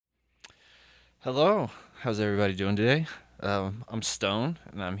Hello, how's everybody doing today? I'm Stone,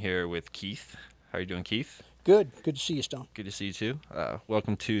 and I'm here with Keith. How are you doing, Keith? Good. Good to see you, Stone. Good to see you too.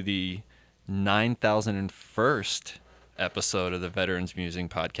 Welcome to the 9,001st episode of the Veterans Musing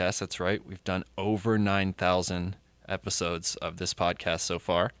Podcast. That's right, we've done over 9,000 episodes of this podcast so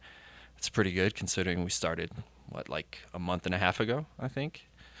far. It's pretty good considering we started, like a month and a half ago, I think.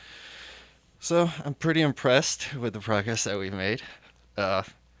 So I'm pretty impressed with the progress that we've made. Uh,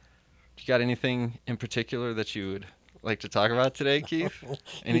 You got anything in particular that you would like to talk about today, Keith? You threw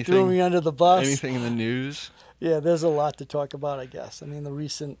Anything me under the bus. anything in the news? Yeah, there's a lot to talk about, I guess. I mean,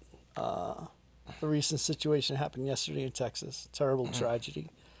 uh, the recent situation happened yesterday in Texas. Terrible tragedy.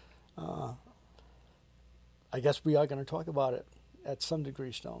 Uh, I guess we are going to talk about it at some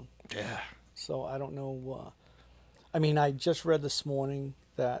degree, Stone. Yeah. So I don't know. I mean, I just read this morning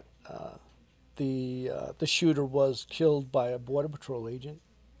that the shooter was killed by a border patrol agent.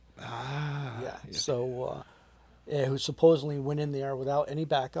 Yeah. Yeah. So who supposedly went in there without any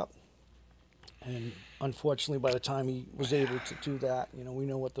backup. And unfortunately, by the time he was able to do that, we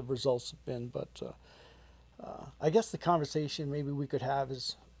know what the results have been. But I guess the conversation maybe we could have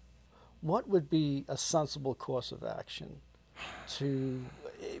is what would be a sensible course of action to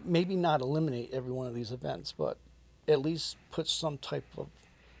maybe not eliminate every one of these events, but at least put some type of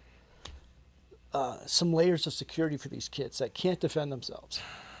some layers of security for these kids that can't defend themselves.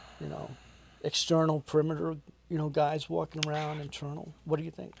 You know, external perimeter, guys walking around, internal. What do you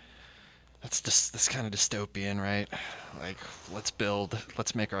think? That's kind of dystopian, right? Like,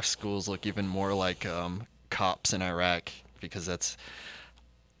 let's make our schools look even more like cops in Iraq because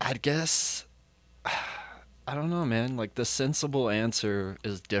I'd guess, I don't know, man. Like the sensible answer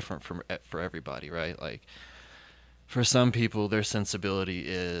is different for everybody, right? Like for some people, their sensibility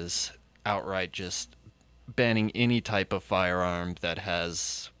is outright just banning any type of firearm that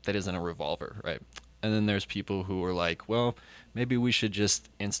isn't a revolver, right? And then there's people who are like, well, maybe we should just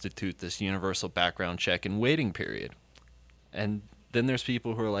institute this universal background check and waiting period. And then there's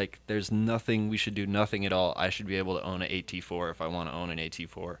people who are like, there's nothing, we should do nothing at all. I should be able to own an AT4 if I want to own an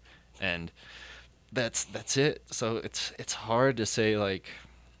AT4. And that's it. So it's hard to say like,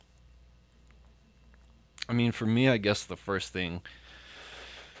 I mean, for me, I guess the first thing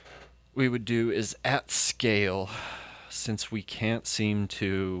we would do is at scale, since we can't seem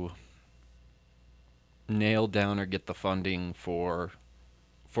to nail down or get the funding for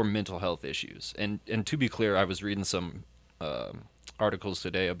mental health issues. And to be clear, I was reading some articles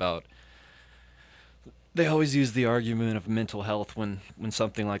today about they always use the argument of mental health when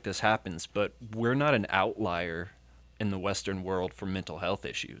something like this happens, but we're not an outlier in the Western world for mental health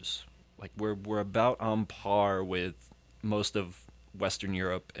issues. Like we're about on par with most of Western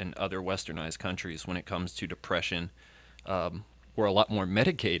Europe and other westernized countries when it comes to depression. We're a lot more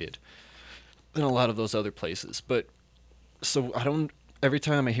medicated than a lot of those other places. But so I don't. Every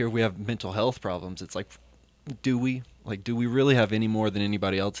time I hear we have mental health problems, it's like, do we? Like, do we really have any more than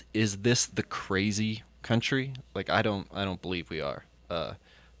anybody else? Is this the crazy country? Like, I don't believe we are. I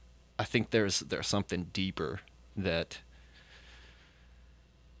think there's something deeper that,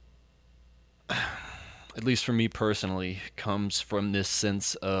 at least for me personally, comes from this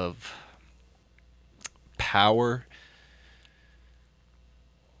sense of power,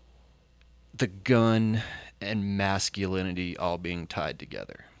 the gun, and masculinity all being tied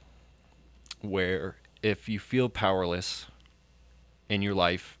together. Where if you feel powerless in your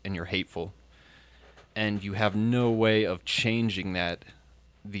life and you're hateful and you have no way of changing that,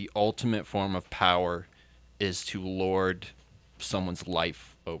 the ultimate form of power is to lord someone's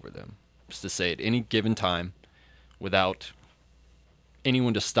life over them. Just to say at any given time, without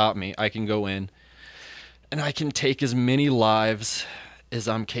anyone to stop me, I can go in and I can take as many lives as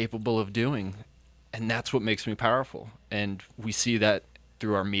I'm capable of doing. And that's what makes me powerful. And we see that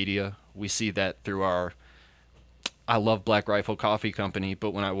through our media. We see that through our. I love Black Rifle Coffee Company,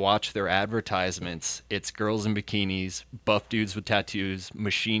 but when I watch their advertisements, it's girls in bikinis, buff dudes with tattoos,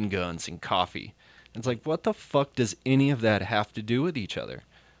 machine guns, and coffee. It's like, what the fuck does any of that have to do with each other?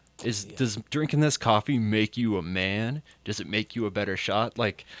 Yeah. Does drinking this coffee make you a man? Does it make you a better shot?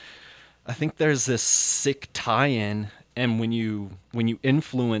 Like, I think there's this sick tie-in, and when you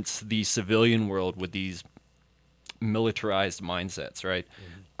influence the civilian world with these militarized mindsets, right?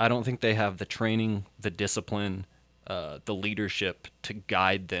 Mhm. I don't think they have the training, the discipline, the leadership to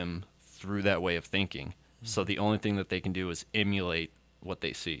guide them through that way of thinking. So the only thing that they can do is emulate what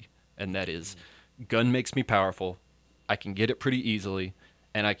they see, and that is, gun makes me powerful. I can get it pretty easily,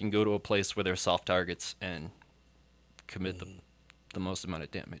 and I can go to a place where there's soft targets and commit the most amount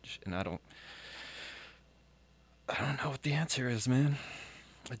of damage. And I don't know what the answer is, man.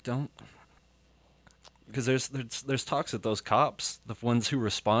 I don't. because there's talks that those cops, the ones who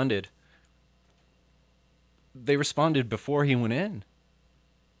responded, they responded before he went in.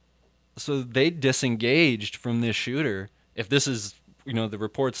 So they disengaged from this shooter. If this is, the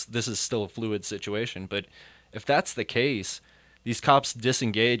reports, this is still a fluid situation, but if that's the case, these cops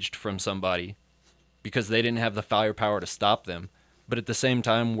disengaged from somebody because they didn't have the firepower to stop them. But at the same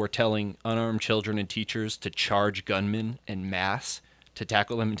time, we're telling unarmed children and teachers to charge gunmen en masse to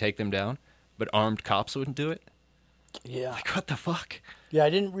tackle them and take them down, but armed cops wouldn't do it? Yeah. Like, what the fuck? Yeah, I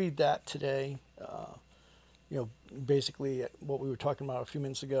didn't read that today. Basically what we were talking about a few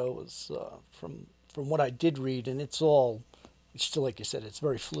minutes ago was from what I did read, and it's still, like you said, it's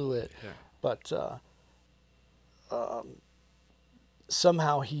very fluid. Yeah. But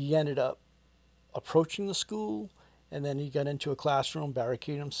somehow he ended up approaching the school, and then he got into a classroom,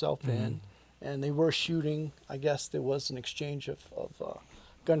 barricaded himself in, and they were shooting. I guess there was an exchange of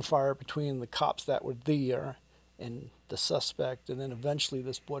gunfire between the cops that were there and the suspect, and then eventually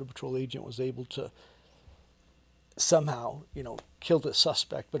this Border Patrol agent was able to somehow, kill the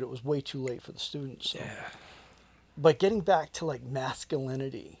suspect, but it was way too late for the students. So. Yeah. But getting back to like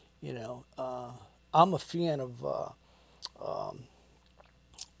masculinity, I'm a fan of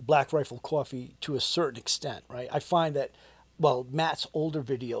Black Rifle Coffee to a certain extent, right? I find that, Matt's older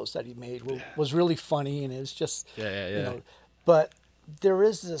videos that he made was really funny, and it was just, but there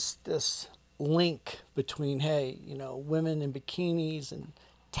is this link between, women in bikinis and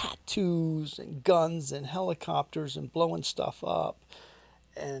tattoos and guns and helicopters and blowing stuff up.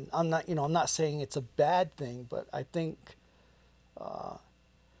 And I'm not saying it's a bad thing, but I think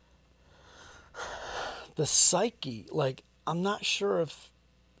the psyche, like, I'm not sure if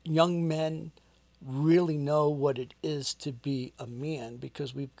young men really know what it is to be a man,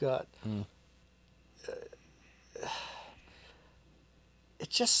 because we've got it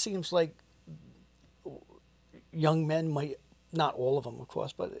just seems like young men might, not all of them of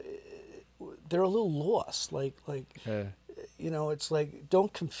course, but they're a little lost, like it's like,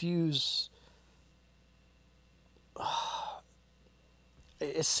 don't confuse.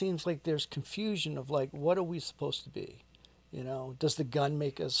 It seems like there's confusion of like, what are we supposed to be? Does the gun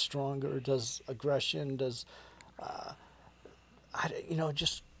make us stronger? Does aggression? Does,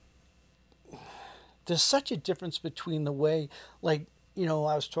 just, there's such a difference between the way, like, I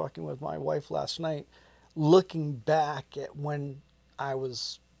was talking with my wife last night, looking back at when I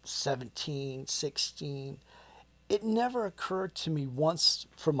was 17, 16, it never occurred to me once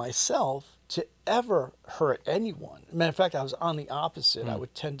for myself to ever hurt anyone. Matter of fact, I was on the opposite. I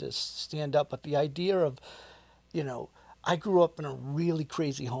would tend to stand up. But the idea of, I grew up in a really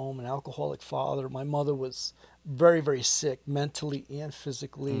crazy home, an alcoholic father. My mother was very, very sick mentally and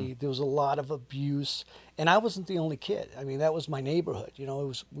physically. There was a lot of abuse. And I wasn't the only kid. I mean, that was my neighborhood.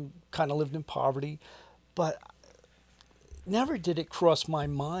 We kind of lived in poverty. But never did it cross my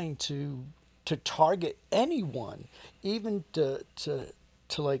mind to target anyone, even to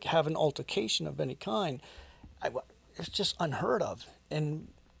like have an altercation of any kind. It's just unheard of. And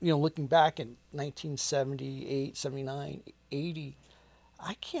looking back in 1978, 79, 80,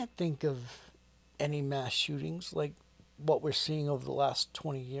 I can't think of any mass shootings like what we're seeing over the last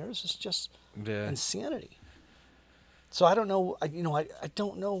 20 years. It's just insanity. So I don't know. I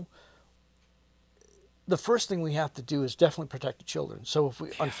don't know. The first thing we have to do is definitely protect the children. So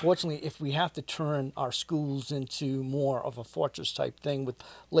unfortunately, if we have to turn our schools into more of a fortress type thing with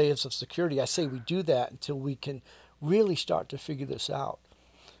layers of security, I say we do that until we can really start to figure this out.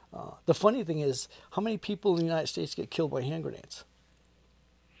 The funny thing is, how many people in the United States get killed by hand grenades?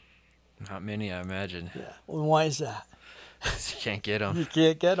 Not many, I imagine. Yeah. Well, why is that? You can't get them. You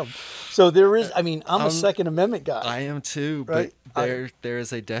can't get them. So there is, I'm a Second Amendment guy. I am too, right? But there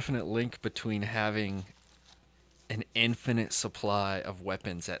is a definite link between having an infinite supply of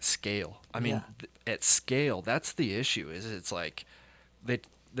weapons at scale. I mean, at scale, that's the issue. It's like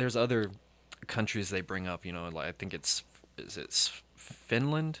there's other countries they bring up. Like I think it's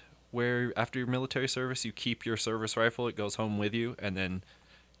Finland, where after your military service, you keep your service rifle. It goes home with you, and then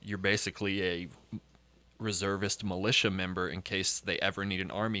you're basically a reservist militia member in case they ever need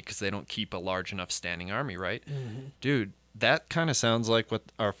an army, because they don't keep a large enough standing army, right? Mm-hmm. Dude, that kind of sounds like what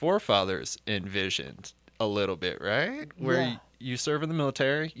our forefathers envisioned a little bit, right? Where you serve in the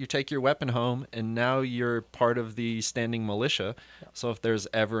military, you take your weapon home, and now you're part of the standing militia. Yeah. So if there's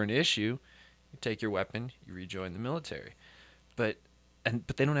ever an issue, you take your weapon, you rejoin the military. But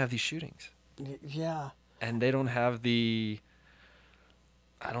they don't have these shootings. Yeah. And they don't have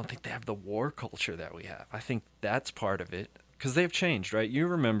I don't think they have the war culture that we have. I think that's part of it, because they've changed, right? You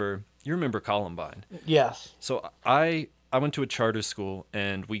remember Columbine. Yes. So I went to a charter school,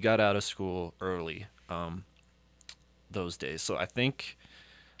 and we got out of school early. those days. So I think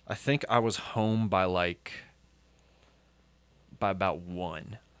I was home by about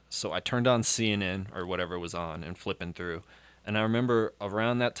 1. So I turned on CNN or whatever was on and flipping through. And I remember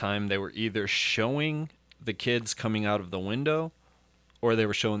around that time they were either showing the kids coming out of the window or they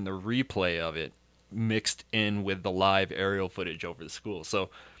were showing the replay of it mixed in with the live aerial footage over the school. So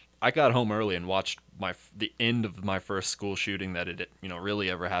I got home early and watched the end of my first school shooting that it really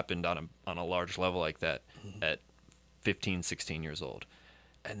ever happened on a large level like that at 15, 16 years old.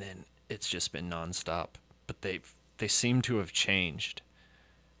 And then it's just been nonstop. But they seem to have changed.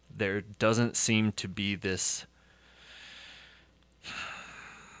 There doesn't seem to be this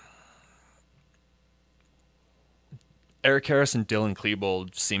Eric Harris and Dylan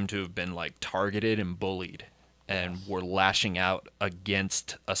Klebold seem to have been like targeted and bullied and were lashing out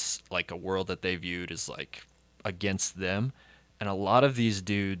against us, like a world that they viewed as like against them. And a lot of these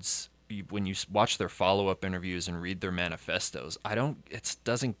dudes, when you watch their follow-up interviews and read their manifestos, I don't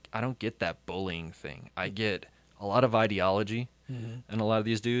get that bullying thing. I get a lot of ideology in a lot of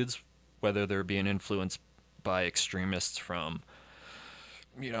these dudes, whether they're being influenced by extremists from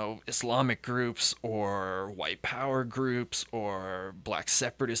Islamic groups or white power groups or black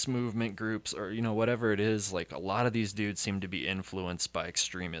separatist movement groups or whatever it is. Like, a lot of these dudes seem to be influenced by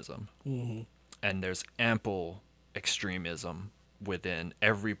extremism. And there's ample extremism within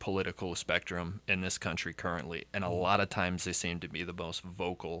every political spectrum in this country currently, and a lot of times they seem to be the most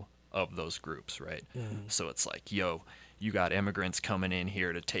vocal of those groups, right? So it's like, yo, you got immigrants coming in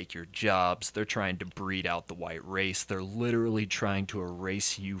here to take your jobs. They're trying to breed out the white race. They're literally trying to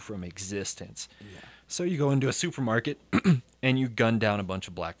erase you from existence. So you go into a supermarket and you gun down a bunch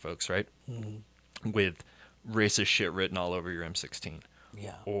of black folks, right? With racist shit written all over your M16.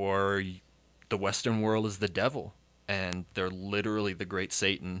 Or the Western world is the devil, and they're literally the great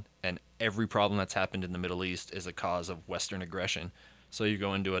Satan, and every problem that's happened in the Middle East is a cause of Western aggression. So you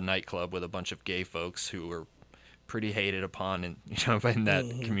go into a nightclub with a bunch of gay folks who are pretty hated upon in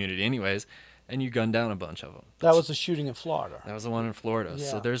that community anyways, and you gun down a bunch of them. That was the shooting in Florida. That was the one in Florida. Yeah.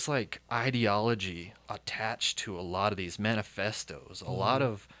 So there's like ideology attached to a lot of these manifestos. A lot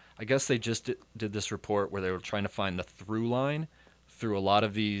of, I guess they just did this report where they were trying to find the through line through a lot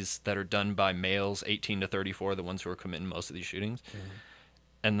of these that are done by males 18 to 34, the ones who are committing most of these shootings.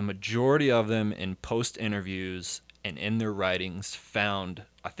 And the majority of them in post interviews and in their writings found,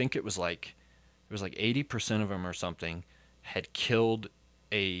 I think it was like 80% of them or something had killed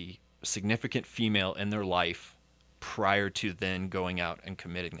a significant female in their life prior to then going out and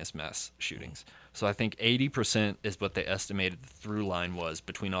committing this mass shootings. So I think 80% is what they estimated the through line was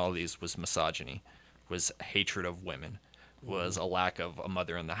between all of these, was misogyny, was hatred of women, was a lack of a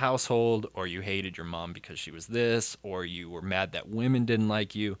mother in the household, or you hated your mom because she was this, or you were mad that women didn't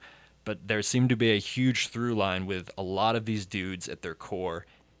like you. But there seemed to be a huge through line with a lot of these dudes at their core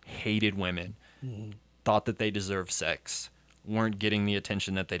hated women, thought that they deserved sex, weren't getting the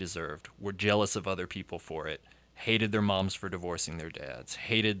attention that they deserved, were jealous of other people for it, hated their moms for divorcing their dads,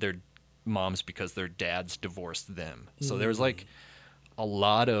 hated their moms because their dads divorced them. So there was like a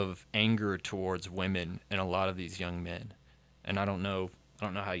lot of anger towards women in a lot of these young men. And I don't know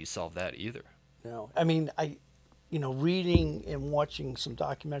how you solve that either. No, I mean, reading and watching some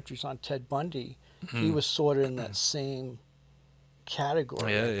documentaries on Ted Bundy, he was sort of in that same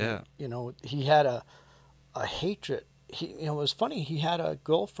category. Yeah. He had a hatred. It was funny. He had a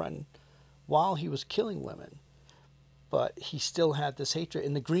girlfriend while he was killing women, but he still had this hatred.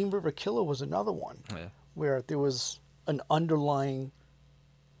 And the Green River Killer was another one, where there was an underlying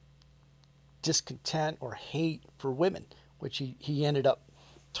discontent or hate for women, which he ended up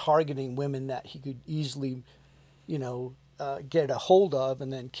targeting women that he could easily, get a hold of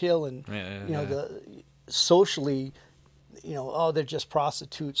and then kill. And the socially, they're just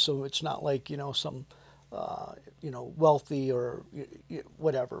prostitutes, so it's not like some wealthy or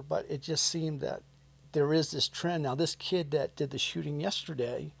whatever. But it just seemed that there is this trend. Now, this kid that did the shooting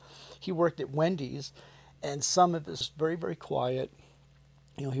yesterday, he worked at Wendy's, and some of this very, very quiet.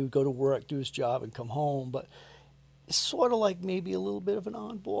 He would go to work, do his job, and come home. But it's sort of like maybe a little bit of an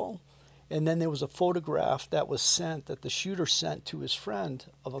oddball. And then there was a photograph that was sent, that the shooter sent to his friend,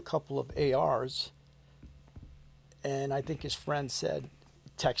 of a couple of ARs. And I think his friend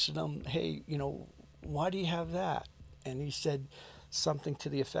texted him, hey, why do you have that? And he said something to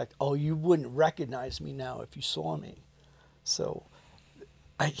the effect, oh, you wouldn't recognize me now if you saw me. So,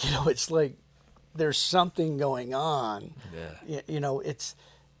 it's like there's something going on. Yeah. It's,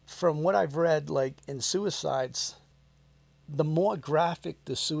 from what I've read, like in suicides, the more graphic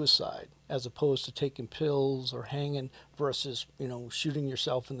the suicide, as opposed to taking pills or hanging versus, shooting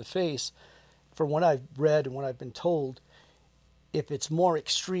yourself in the face, from what I've read and what I've been told, if it's more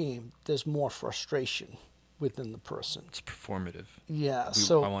extreme, there's more frustration within the person. It's performative. Yeah. I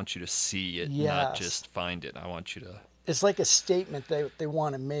So want you to see it, not yes, just find it. I want you to. it's like a statement they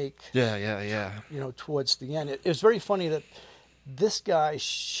want to make. Yeah. Towards the end, it was very funny that this guy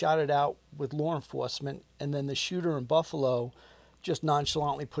shot it out with law enforcement, and then the shooter in Buffalo just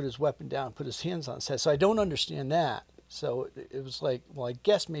nonchalantly put his weapon down, put his hands on his head. So I don't understand that. So it was like, well, I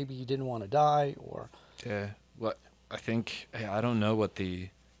guess maybe he didn't want to die, or Yeah. Well, I think I don't know what the.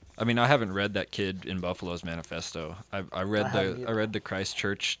 I mean, I haven't read that kid in Buffalo's manifesto. I read haven't the either. I read the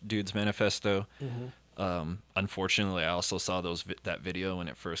Christchurch dude's manifesto. Mm-hmm. Unfortunately, I also saw that video when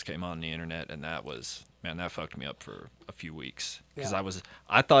it first came on the internet, and that was, man, that fucked me up for a few weeks because Yeah.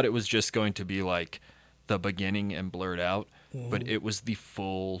 I thought it was just going to be like the beginning and blurred out, but Mhm. it was the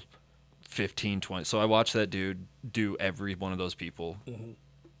full 15, 20. So I watched that dude do every one of those people Mhm.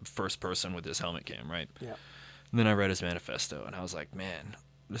 first person with his helmet cam, right? Yeah. And then I read his manifesto, and I was like, man,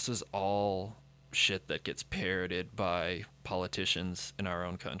 this is all shit that gets parroted by politicians in our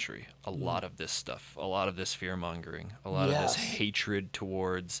own country. A lot of this stuff, a lot of this fear mongering, a lot of this Yes. hatred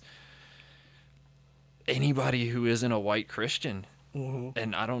towards anybody who isn't a white Christian. Mm-hmm.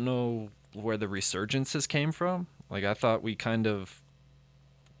 And I don't know where the resurgences came from. Like, I thought we kind of,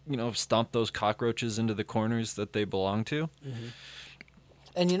 stomped those cockroaches into the corners that they belong to. Mm-hmm.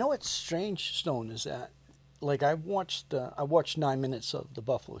 And you know what's strange, Stone, is that, like, I watched 9 minutes of the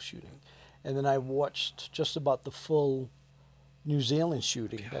Buffalo shooting, and then I watched just about the full New Zealand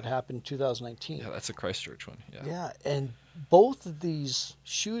shooting that happened in 2019. Yeah, that's a Christchurch one. Yeah. Yeah, and both of these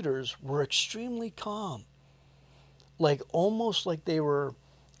shooters were extremely calm, like almost like they were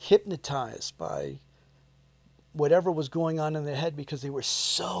hypnotized by whatever was going on in their head, because they were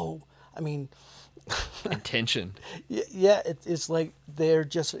so, I mean, Intention. yeah, it's like they're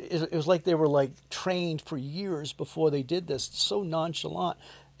just, it was like they were like trained for years before they did this, so nonchalant.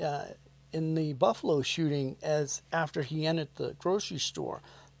 In the Buffalo shooting, as after he entered the grocery store,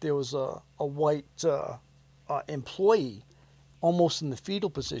 there was a white employee almost in the fetal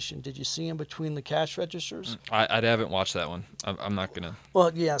position. Did you see him between the cash registers? I haven't watched that one. I'm not going to.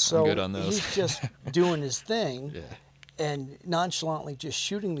 Well, yeah, so good on those. he's just doing his thing. Yeah. And nonchalantly just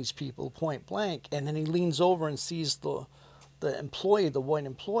shooting these people point blank, and then he leans over and sees the employee, the white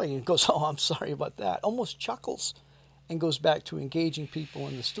employee, and goes, "Oh, I'm sorry about that." Almost chuckles, and goes back to engaging people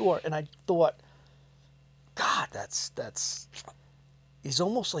in the store. And I thought, God, that's he's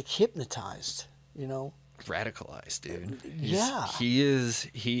almost like hypnotized, Radicalized, dude. Yeah. He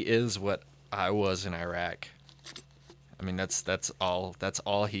is what I was in Iraq. I mean, that's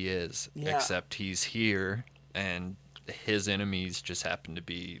all he is. Yeah. Except he's here, and his enemies just happen to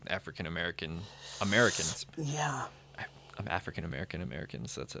be African Americans. Yeah. I'm African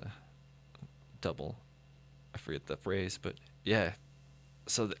Americans. That's a double. I forget the phrase, but yeah.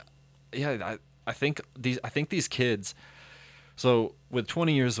 So, I think these kids. So with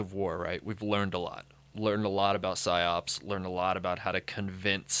 20 years of war, right? We've learned a lot. Learned a lot about psyops. Learned a lot about how to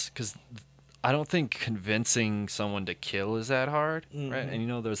convince. Because I don't think convincing someone to kill is that hard, right?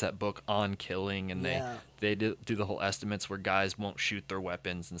 And there's that book On Killing, and Yeah. they do the whole estimates where guys won't shoot their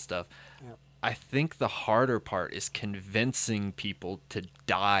weapons and stuff. Yep. I think the harder part is convincing people to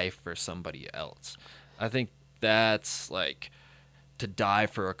die for somebody else. I think that's like to die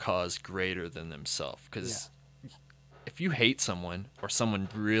for a cause greater than themselves. Because if you hate someone, or someone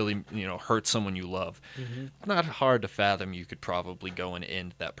really, hurts someone you love, it's not hard to fathom you could probably go and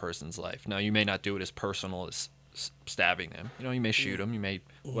end that person's life. Now, you may not do it as personal as stabbing them. You may shoot them, you may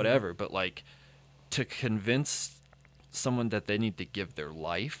whatever, but like to convince someone that they need to give their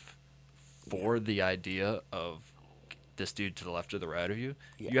life for the idea of this dude to the left or the right of you,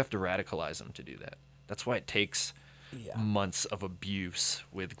 you have to radicalize them to do that. That's why it takes months of abuse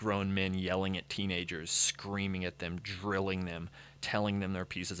with grown men yelling at teenagers, screaming at them, drilling them, telling them they're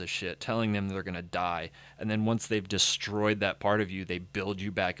pieces of shit, telling them they're going to die. And then once they've destroyed that part of you, they build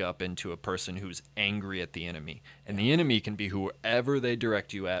you back up into a person who's angry at the enemy. And the enemy can be whoever they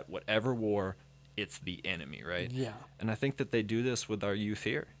direct you at, whatever war, it's the enemy, right? Yeah. And I think that they do this with our youth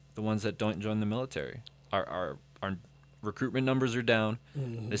here, the ones that don't join the military. Our recruitment numbers are down.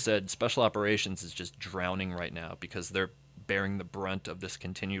 They said special operations is just drowning right now because they're bearing the brunt of this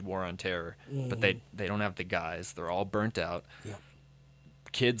continued war on terror. But they don't have the guys. They're all burnt out. Yeah.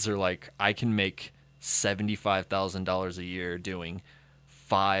 Kids are like, I can make $75,000 a year doing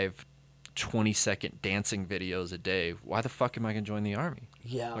 5 20-second dancing videos a day. Why the fuck am I going to join the army?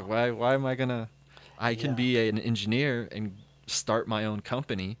 Yeah. Like, why am I going to... I can Yeah. be an engineer and start my own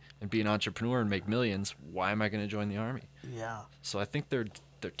company and be an entrepreneur and make millions. Why am I going to join the army? Yeah. So I think they're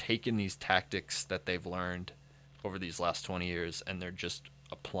they're taking these tactics that they've learned over these last 20 years and they're just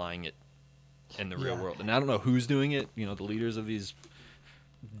applying it in the real Yeah. world. And I don't know who's doing it, you know, the leaders of these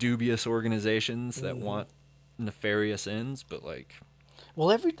dubious organizations that want nefarious ends, but like,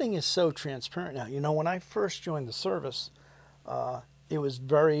 Well, everything is so transparent now. You know, when I first joined the service, it was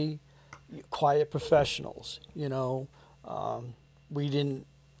very quiet professionals. You know, we didn't,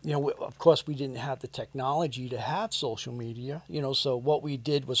 you know, of course, we didn't have the technology to have social media. You know, so what we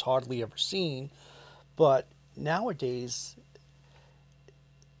did was hardly ever seen. But nowadays,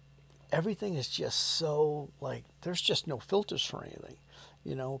 everything is just so like there's just no filters for anything.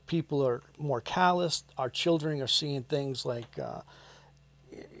 You know, people are more callous. Our children are seeing things like,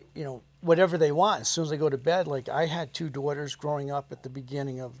 you know, whatever they want as soon as they go to bed. Like I had two daughters growing up at the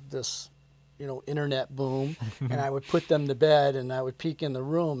beginning of this, you know, internet boom, and I would put them to bed and I would peek in the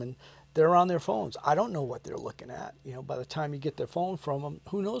room and they're on their phones. I don't know what they're looking at. You know, by the time you get their phone from them,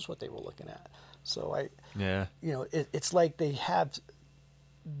 who knows what they were looking at? So yeah, you know, it's like they have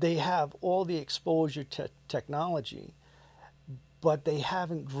all the exposure to technology, but they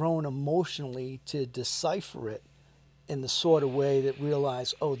haven't grown emotionally to decipher it in the sort of way that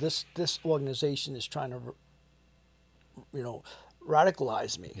realize, oh, this organization is trying to, you know,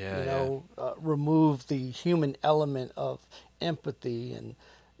 radicalize me. Yeah, you know, remove the human element of empathy and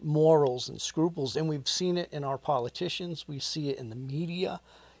morals and scruples. And we've seen it in our politicians. We see it in the media.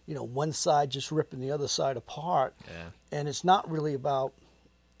 You know, one side just ripping the other side apart. Yeah. And it's not really about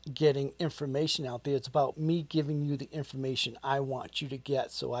getting information out there. It's about me giving you the information I want you to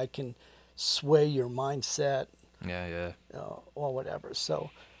get so I can sway your mindset Yeah. or whatever. So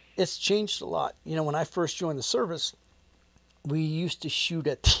it's changed a lot. You know, when I first joined the service, we used to shoot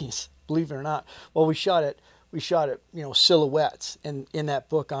at these, believe it or not, well, we shot at, you know, silhouettes. And in that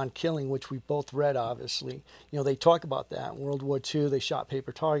book On Killing, which we both read, obviously, you know, they talk about that. In World War II, they shot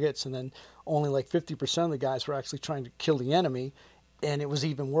paper targets, and then only like 50% of the guys were actually trying to kill the enemy. And it was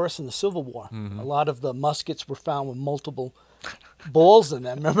even worse in the Civil War. Mm-hmm. A lot of the muskets were found with multiple balls in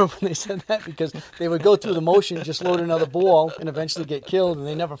them. Remember when they said that? Because they would go through the motion, just load another ball, and eventually get killed, and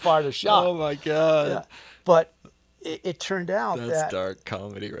they never fired a shot. Oh my God. Yeah. But it turned out That's dark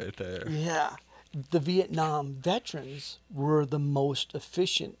comedy right there. yeah, the Vietnam veterans were the most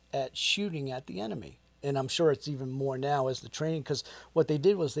efficient at shooting at the enemy. And I'm sure it's even more now as the training, because what they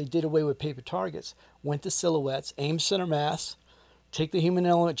did was they did away with paper targets, went to silhouettes, aimed center mass, take the human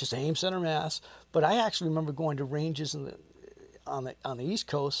element, just aim center mass. But I actually remember going to ranges on the East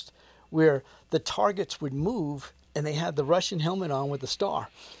Coast where the targets would move and they had the Russian helmet on with the star.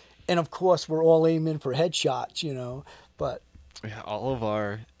 And of course, we're all aiming for headshots, you know, but Yeah, all of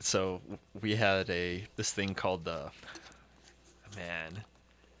our, so we had this thing called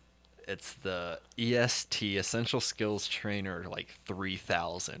it's the EST, Essential Skills Trainer, like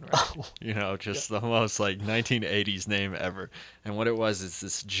 3000, right? You know, just the most like 1980s name ever. And what it was is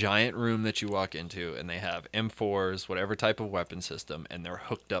this giant room that you walk into, and they have M4s, whatever type of weapon system, and they're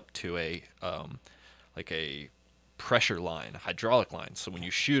hooked up to a pressure line, a hydraulic line. So when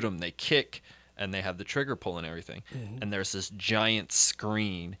you shoot them, they kick, and they have the trigger pull and everything. Mm-hmm. And there's this giant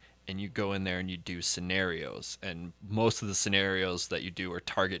screen, and you go in there and you do scenarios. And most of the scenarios that you do are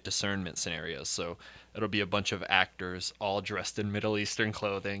target discernment scenarios. So it'll be a bunch of actors all dressed in Middle Eastern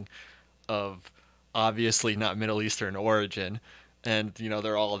clothing of obviously not Middle Eastern origin. And, you know,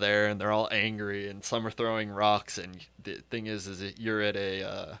 they're all there and they're all angry, and some are throwing rocks. And the thing is that you're at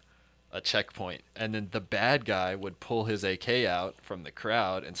a checkpoint, and then the bad guy would pull his AK out from the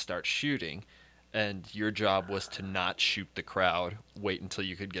crowd and start shooting, and your job was to not shoot the crowd, wait until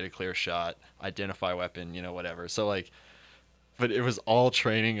you could get a clear shot, identify weapon, you know, whatever. So like, but it was all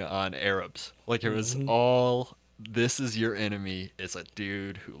training on Arabs. Like it was all, this is your enemy, is a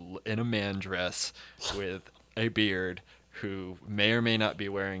dude who in a man dress with a beard, who may or may not be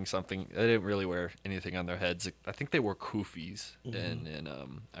wearing something. They didn't really wear anything on their heads. I think they wore kufis in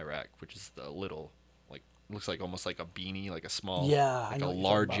Iraq, which is the little, like, looks like almost like a beanie, like a small, like a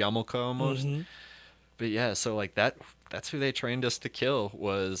large yarmulke almost. But yeah, so like that's who they trained us to kill,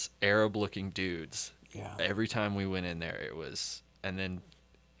 was Arab looking dudes. Yeah. Every time we went in there, it was, and then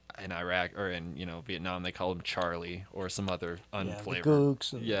in Iraq or in, you know, Vietnam, they called him Charlie or some other unflavored.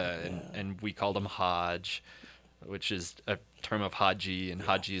 The gooks. And we called him Hajj, which is a term of Haji, and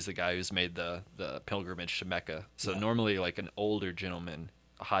Haji is the guy who's made the pilgrimage to Mecca. So normally, like an older gentleman,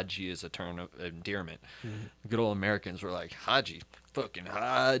 Haji is a term of endearment. Good old Americans were like, Haji, fucking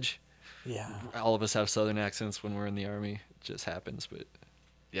Hajj. Yeah. All of us have Southern accents when we're in the Army. It just happens. But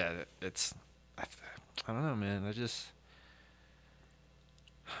yeah, I don't know, man.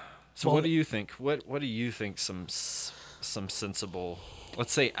 So what do you think? What do you think some sensible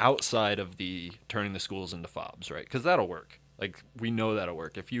let's say outside of the turning the schools into fobs, right? Because that'll work. Like, we know that'll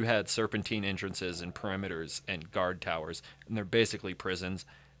work. If you had serpentine entrances and perimeters and guard towers, and they're basically prisons,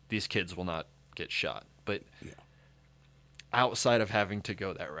 these kids will not get shot. But outside of having to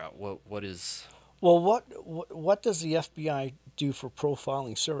go that route, what is... Well, what does the FBI do for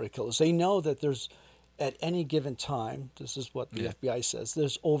profiling serial killers? They know that there's, at any given time, this is what the FBI says,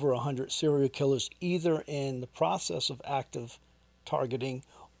 there's over 100 serial killers either in the process of active targeting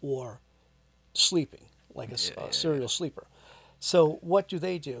or sleeping, like a serial sleeper. So what do?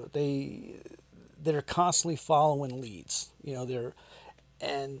 They're constantly following leads.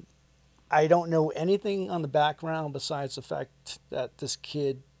 And I don't know anything on the background besides the fact that this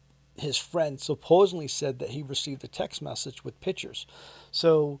kid, his friend, supposedly said that he received a text message with pictures.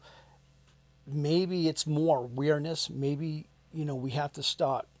 So maybe it's more awareness. Maybe, we have to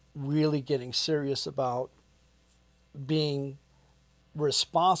start really getting serious about being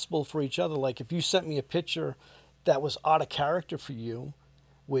responsible for each other. Like, if you sent me a picture that was out of character for you,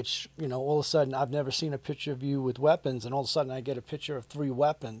 which, all of a sudden I've never seen a picture of you with weapons, and all of a sudden I get a picture of 3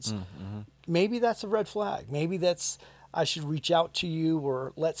 weapons, maybe that's a red flag. Maybe I should reach out to you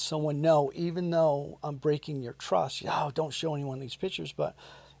or let someone know, even though I'm breaking your trust. Don't show anyone these pictures. But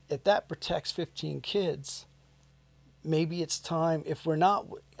if that protects 15 kids, maybe it's time. If we're not,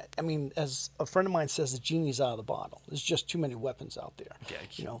 as a friend of mine says, the genie's out of the bottle. There's just too many weapons out there.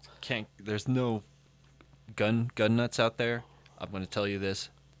 Yeah, can't. There's no gun nuts out there. I'm going to tell you this: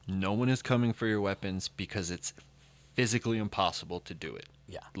 no one is coming for your weapons because it's physically impossible to do it.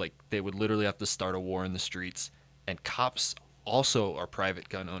 Yeah, like they would literally have to start a war in the streets, and cops also are private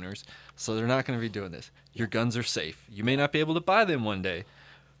gun owners, so they're not going to be doing this. Your guns are safe. You may not be able to buy them one day,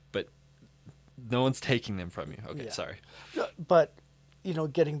 but no one's taking them from you. Okay, sorry. But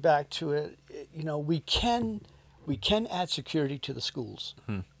getting back to it, we can add security to the schools.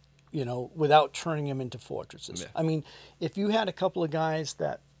 Without turning them into fortresses. Yeah. If you had a couple of guys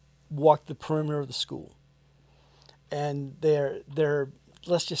that walk the perimeter of the school, and they're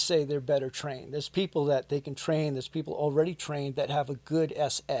let's just say they're better trained. There's people that they can train. There's people already trained that have a good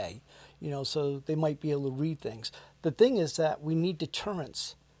SA, so they might be able to read things. The thing is that we need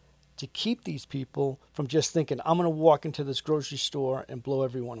deterrence to keep these people from just thinking, I'm going to walk into this grocery store and blow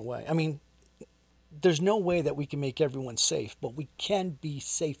everyone away. There's no way that we can make everyone safe, but we can be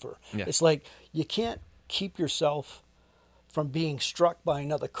safer. Yeah. It's like you can't keep yourself from being struck by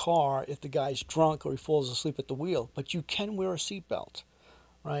another car if the guy's drunk or he falls asleep at the wheel, but you can wear a seatbelt,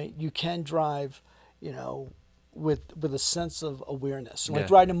 right? You can drive, with a sense of awareness, like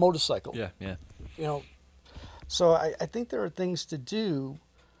riding a motorcycle. Yeah. So I think there are things to do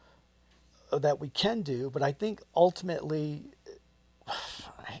that we can do, but I think ultimately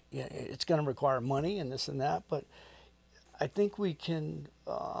it's going to require money and this and that, but I think we can,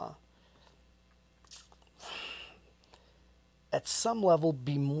 at some level,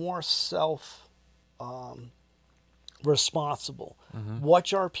 be more responsible.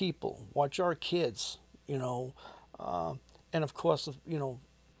 Watch our people, watch our kids, and of course,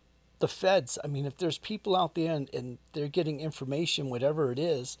 the feds. If there's people out there and they're getting information, whatever it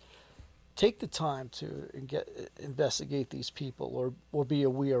is, take the time to investigate these people or be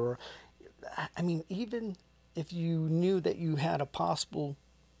aware. Even if you knew that you had a possible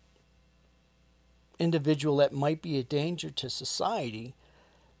individual that might be a danger to society,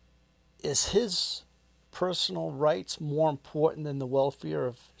 is his personal rights more important than the welfare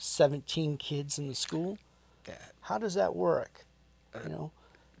of 17 kids in the school? How does that work?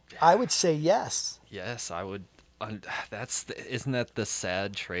 I would say yes. Yes, I would. Isn't that the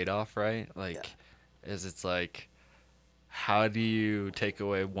sad trade-off, right? It's like, how do you take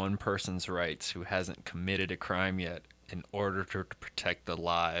away one person's rights who hasn't committed a crime yet in order to protect the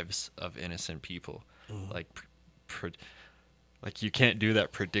lives of innocent people? Like, you can't do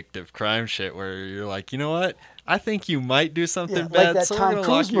that predictive crime shit where you're like, you know what? I think you might do something bad, like that so Tom we're gonna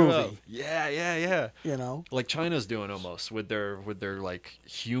Cruise lock you movie. up. Yeah. Like China's doing almost with their like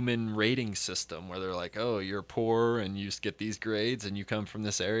human rating system, where they're like, oh, you're poor and you just get these grades and you come from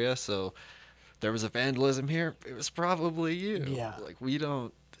this area, so there was a vandalism here. It was probably you. Yeah. Like, we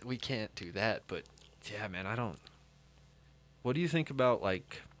can't do that. But yeah, man, I don't. What do you think about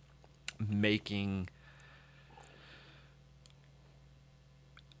like making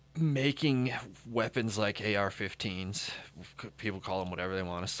weapons like AR-15s, people call them whatever they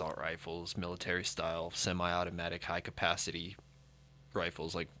want, assault rifles, military style, semi-automatic, high-capacity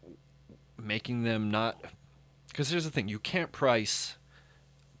rifles, like making them not... Because here's the thing, you can't price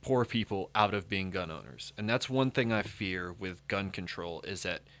poor people out of being gun owners. And that's one thing I fear with gun control, is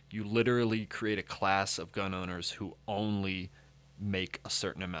that you literally create a class of gun owners who only make a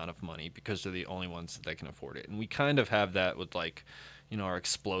certain amount of money because they're the only ones that can afford it. And we kind of have that with like, our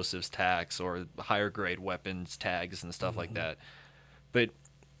explosives tax or higher grade weapons tags and stuff like that. But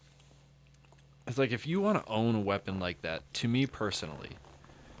it's like, if you want to own a weapon like that, to me personally,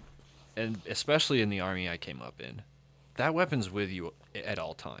 and especially in the Army I came up in, that weapon's with you at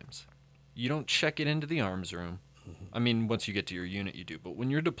all times. You don't check it into the arms room. I mean, once you get to your unit, you do. But when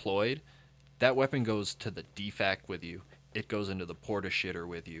you're deployed, that weapon goes to the DFAC with you. It goes into the porta-shitter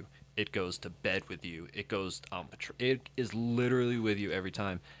with you. It goes to bed with you. It goes on patrol. It is literally with you every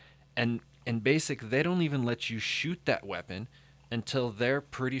time. And in basic, they don't even let you shoot that weapon until they're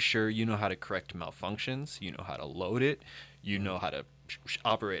pretty sure you know how to correct malfunctions, you know how to load it, you know how to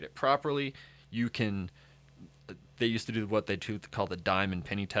operate it properly. You can... They used to do what they call the dime and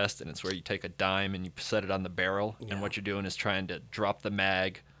penny test, and it's where you take a dime and you set it on the barrel, and what you're doing is trying to drop the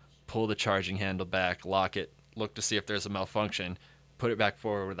mag, pull the charging handle back, lock it, look to see if there's a malfunction, put it back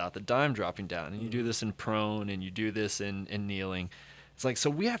forward without the dime dropping down. And you do this in prone, and you do this in kneeling. It's like, so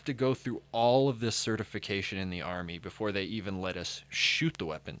we have to go through all of this certification in the Army before they even let us shoot the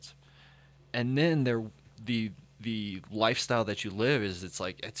weapons. And then the lifestyle that you live is, it's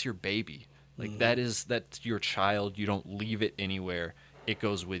like, it's your baby. Like, that's your child. You don't leave it anywhere. It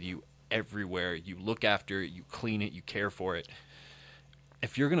goes with you everywhere. You look after it, you clean it, you care for it.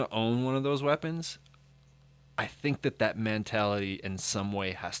 If you're going to own one of those weapons, I think that mentality in some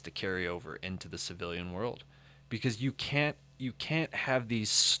way has to carry over into the civilian world, because you can't have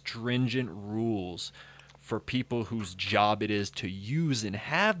these stringent rules for people whose job it is to use and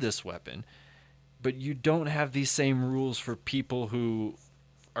have this weapon, but you don't have these same rules for people who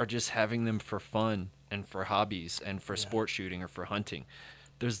are just having them for fun and for hobbies and for sport shooting or for hunting.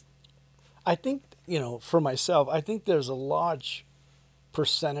 I think, for myself, I think there's a large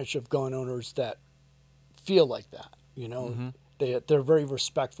percentage of gun owners that feel like that. They're very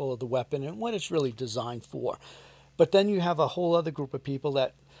respectful of the weapon and what it's really designed for. But then you have a whole other group of people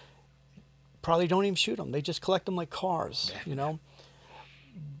that probably don't even shoot them. They just collect them like cars, They're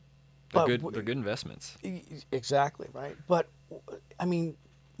good investments. Exactly, right? But, I mean,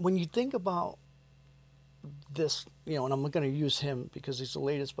 when you think about this, and I'm going to use him because he's the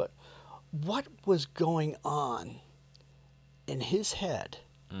latest, but what was going on in his head,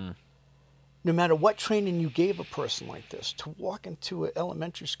 no matter what training you gave a person like this, to walk into an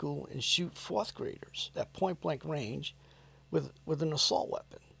elementary school and shoot fourth graders at point blank range with an assault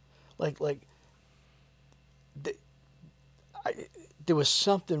weapon? There was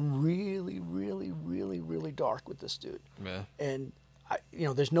something really, really, really, really dark with this dude. Yeah. And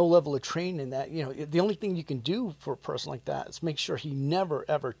there's no level of training that, the only thing you can do for a person like that is make sure he never,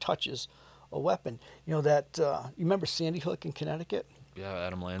 ever touches a weapon. You remember Sandy Hook in Connecticut? Yeah,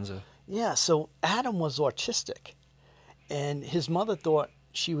 Adam Lanza. Yeah, so Adam was autistic, and his mother thought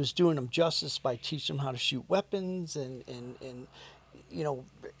she was doing him justice by teaching him how to shoot weapons, and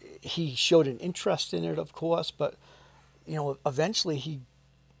he showed an interest in it, of course, but, eventually he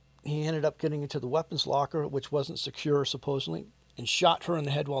ended up getting into the weapons locker, which wasn't secure, supposedly, and shot her in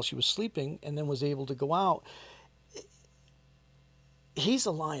the head while she was sleeping, and then was able to go out. He's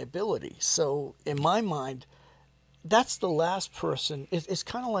a liability. So in my mind, that's the last person. It's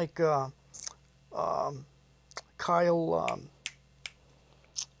kind of like Kyle.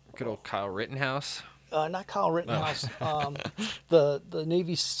 Good old Kyle Rittenhouse. Not Kyle Rittenhouse. The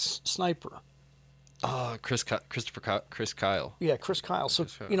Navy sniper. Chris Kyle. Yeah, Chris Kyle. So,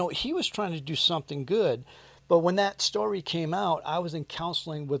 he was trying to do something good. But when that story came out, I was in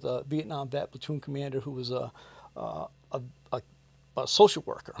counseling with a Vietnam vet platoon commander who was a social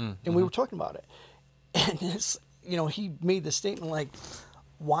worker. And we were talking about it. And he made the statement like,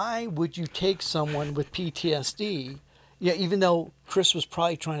 why would you take someone with PTSD? Yeah, even though Chris was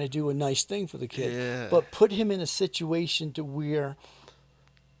probably trying to do a nice thing for the kid, but put him in a situation to where,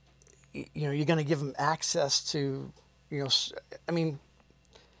 you're going to give him access to,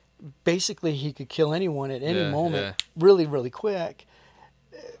 basically he could kill anyone at any moment really, really quick,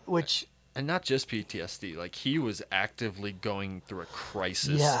 which... And not just PTSD, like he was actively going through a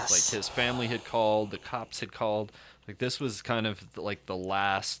crisis. Yes. Like his family had called, the cops had called. Like this was kind of like the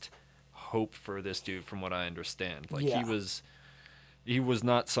last hope for this dude, from what I understand. Like he was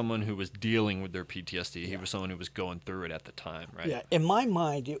not someone who was dealing with their PTSD. He was someone who was going through it at the time, right? Yeah. In my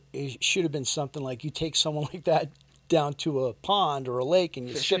mind, it should have been something like you take someone like that down to a pond or a lake and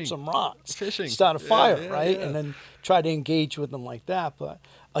you ship some rocks, start a fire, right? Yeah. And then try to engage with them like that. But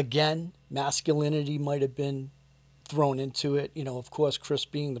again, masculinity might have been thrown into it. Of course, Chris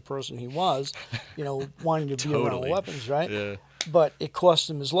being the person he was, wanting to be around weapons, right? Yeah. But it cost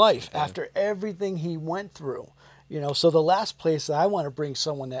him his life after everything he went through. So the last place that I want to bring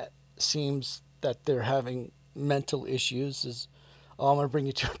someone that seems that they're having mental issues is, oh, I'm going to bring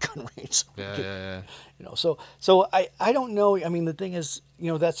you to a gun range. So we Yeah, can- yeah, so I don't know. I mean, the thing is,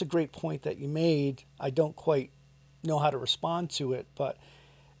 that's a great point that you made. I don't quite know how to respond to it, but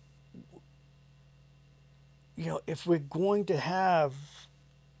if we're going to have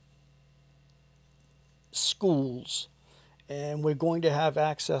schools and we're going to have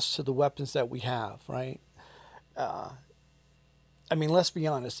access to the weapons that we have, right? I mean, let's be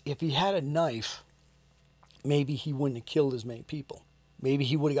honest. If he had a knife, maybe he wouldn't have killed as many people. Maybe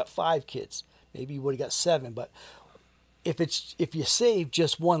he would have got 5 kids. Maybe he would have got 7. But if you save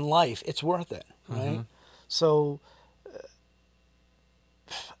just one life, it's worth it, right? Mm-hmm. So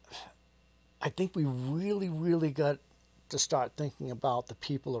I think we really, really got to start thinking about the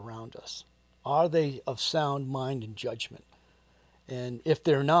people around us. Are they of sound mind and judgment? And if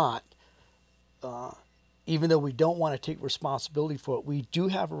they're not, even though we don't want to take responsibility for it, we do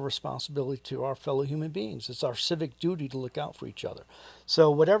have a responsibility to our fellow human beings. It's our civic duty to look out for each other. So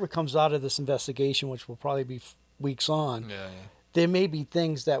whatever comes out of this investigation, which will probably be weeks on, there may be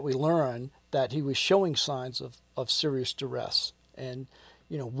things that we learn that he was showing signs of serious duress. And,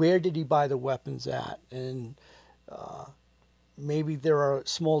 where did he buy the weapons at? And maybe there are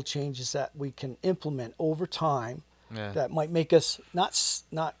small changes that we can implement over time that might make us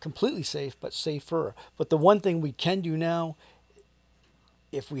not completely safe, but safer. But the one thing we can do now,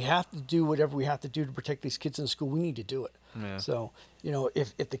 if we have to do whatever we have to do to protect these kids in school, we need to do it. Yeah. So,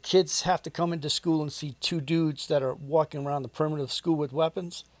 if the kids have to come into school and see 2 dudes that are walking around the perimeter of the school with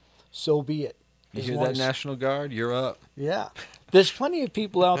weapons, so be it. You hear that, National Guard? You're up. Yeah. There's plenty of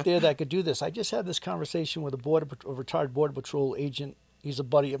people out there that could do this. I just had this conversation with a retired Border Patrol agent. He's a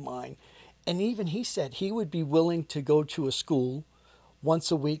buddy of mine. And even he said he would be willing to go to a school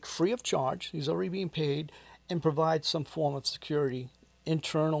once a week free of charge. He's already being paid, and provide some form of security,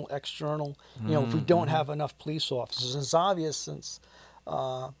 internal, external. If we don't have enough police officers. It's obvious since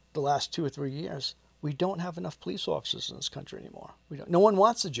the last 2 or 3 years, we don't have enough police officers in this country anymore. No one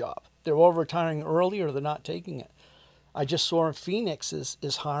wants a job. They're all retiring early or they're not taking it. I just saw in Phoenix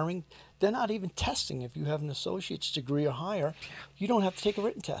is hiring. They're not even testing. If you have an associate's degree or higher, you don't have to take a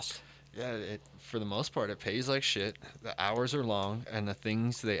written test. Yeah, for the most part, it pays like shit. The hours are long, and the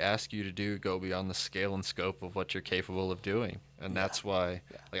things they ask you to do go beyond the scale and scope of what you're capable of doing. And that's why,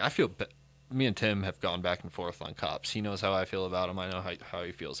 I feel, me and Tim have gone back and forth on cops. He knows how I feel about him. I know how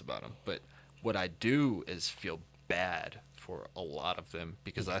he feels about him. But what I do is feel bad for a lot of them,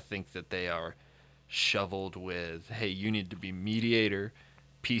 because I think that they are shoveled with, hey, you need to be mediator,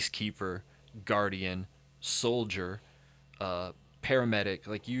 peacekeeper, guardian, soldier, paramedic.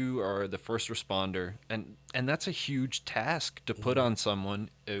 Like, you are the first responder, and that's a huge task to put on someone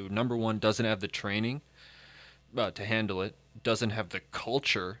who, number one, doesn't have the training to handle it, doesn't have the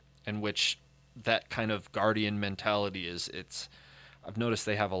culture in which that kind of guardian mentality is. I've noticed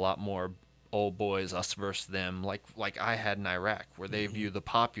they have a lot more old boys, us versus them, like I had in Iraq, where they view the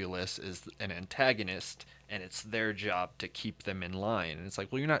populace as an antagonist, and it's their job to keep them in line. And it's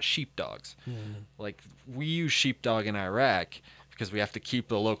like, well, you're not sheepdogs. Like, we use sheepdog in Iraq because we have to keep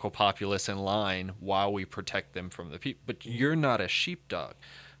the local populace in line while we protect them from the people. But you're not a sheepdog.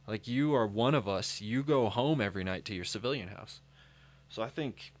 Like, you are one of us. You go home every night to your civilian house. So I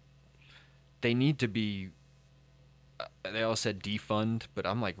think they need to be, they all said defund, but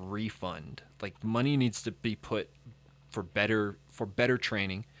I'm like, refund. Like, money needs to be put for better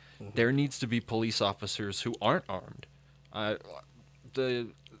training. There needs to be police officers who aren't armed.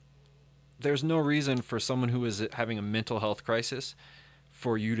 There's no reason for someone who is having a mental health crisis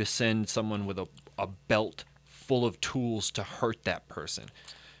for you to send someone with a belt full of tools to hurt that person.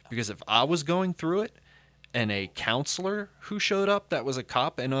 Because if I was going through it and a counselor who showed up that was a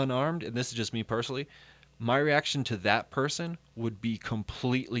cop and unarmed, and this is just me personally, my reaction to that person would be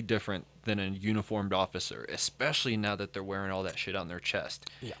completely different than a uniformed officer, especially now that they're wearing all that shit on their chest.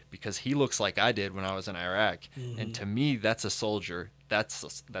 Yeah. Because he looks like I did when I was in Iraq. And to me, that's a soldier. That's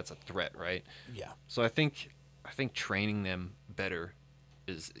a threat, right? Yeah. So I think training them better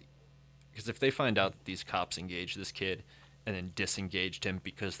is, because if they find out that these cops engaged this kid and then disengaged him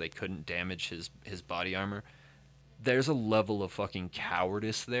because they couldn't damage his body armor, there's a level of fucking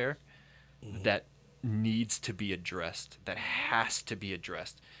cowardice there that needs to be addressed, that has to be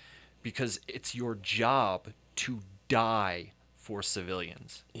addressed, because it's your job to die for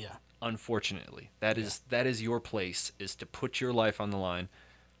civilians. Yeah. Unfortunately, that is your place, is to put your life on the line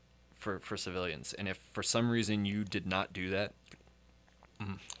for civilians. And if for some reason you did not do that,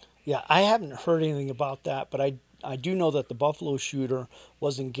 Yeah, I haven't heard anything about that, but I do know that the Buffalo shooter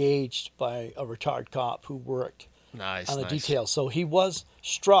was engaged by a retired cop who worked Nice, on the nice. details. So he was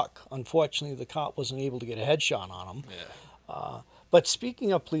struck. Unfortunately, the cop wasn't able to get a headshot on him. Yeah. But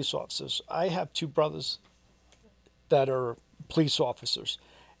speaking of police officers, I have two brothers that are police officers.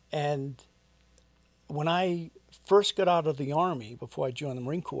 And when I first got out of the Army, before I joined the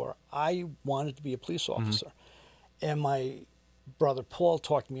Marine Corps, I wanted to be a police officer. And my brother Paul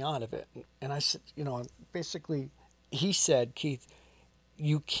talked me out of it. And I said, basically, he said, Keith,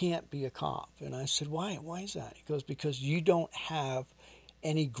 you can't be a cop. And I said, why? Why is that? He goes, because you don't have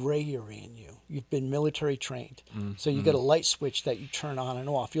any gray area in you. You've been military trained. So you got a light switch that you turn on and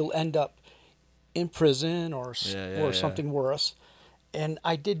off. You'll end up in prison or something worse. And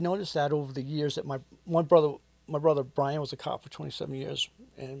I did notice that over the years that my brother Brian was a cop for 27 years,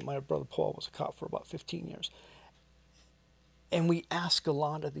 and my brother Paul was a cop for about 15 years. And we ask a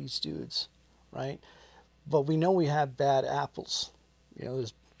lot of these dudes, right? But we know we have bad apples.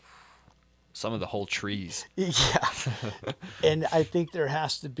 There's Some of the whole trees. yeah, and I think that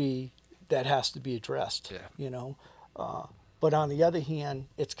has to be addressed. Yeah. But on the other hand,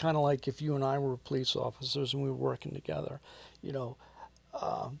 it's kind of like if you and I were police officers and we were working together,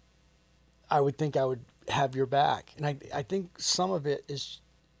 I would think I would have your back. And I think some of it is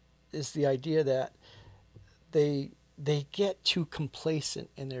the idea that they get too complacent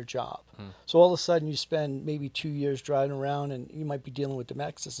in their job. So all of a sudden you spend maybe 2 years driving around and you might be dealing with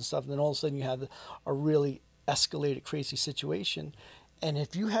domestics and stuff, and then all of a sudden you have a really escalated crazy situation. And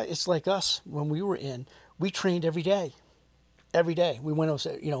if you had, it's like us when we were in, we trained every day. Every day we went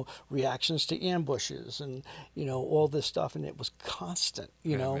over, reactions to ambushes and, all this stuff. And it was constant,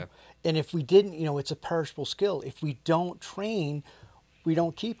 Yeah. and if we didn't, it's a perishable skill. If we don't train, we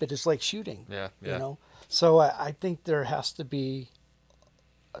don't keep it. It's like shooting, Yeah. So I think there has to be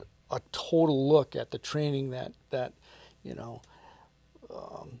a total look at the training that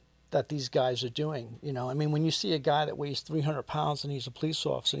that these guys are doing. When you see a guy that weighs 300 pounds and he's a police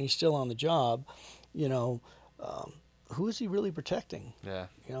officer and he's still on the job, who is he really protecting? Yeah.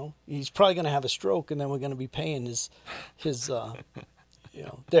 He's probably going to have a stroke, and then we're going to be paying his the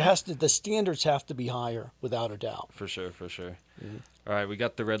standards have to be higher without a doubt. For sure. All right, we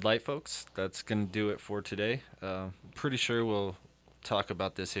got the red light, folks. That's going to do it for today. Pretty sure we'll talk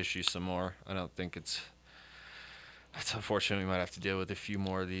about this issue some more. I don't think it's unfortunate. We might have to deal with a few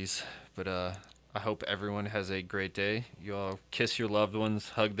more of these. But I hope everyone has a great day. You all kiss your loved ones,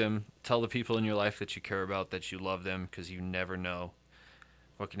 hug them, tell the people in your life that you care about that you love them, because you never know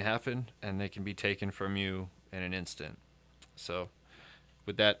what can happen, and they can be taken from you in an instant. So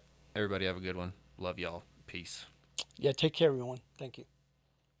with that, everybody have a good one. Love y'all. Peace. Yeah, take care, everyone. Thank you.